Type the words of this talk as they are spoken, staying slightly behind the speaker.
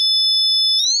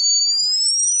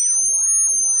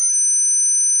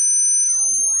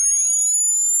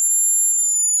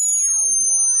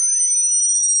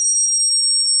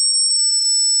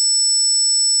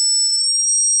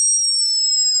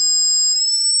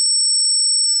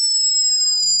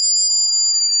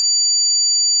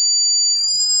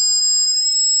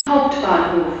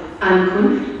Hauptbahnhof.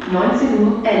 Ankunft 19:11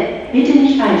 Uhr. Bitte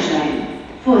nicht einsteigen.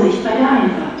 Vorsicht bei der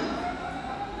Einfahrt.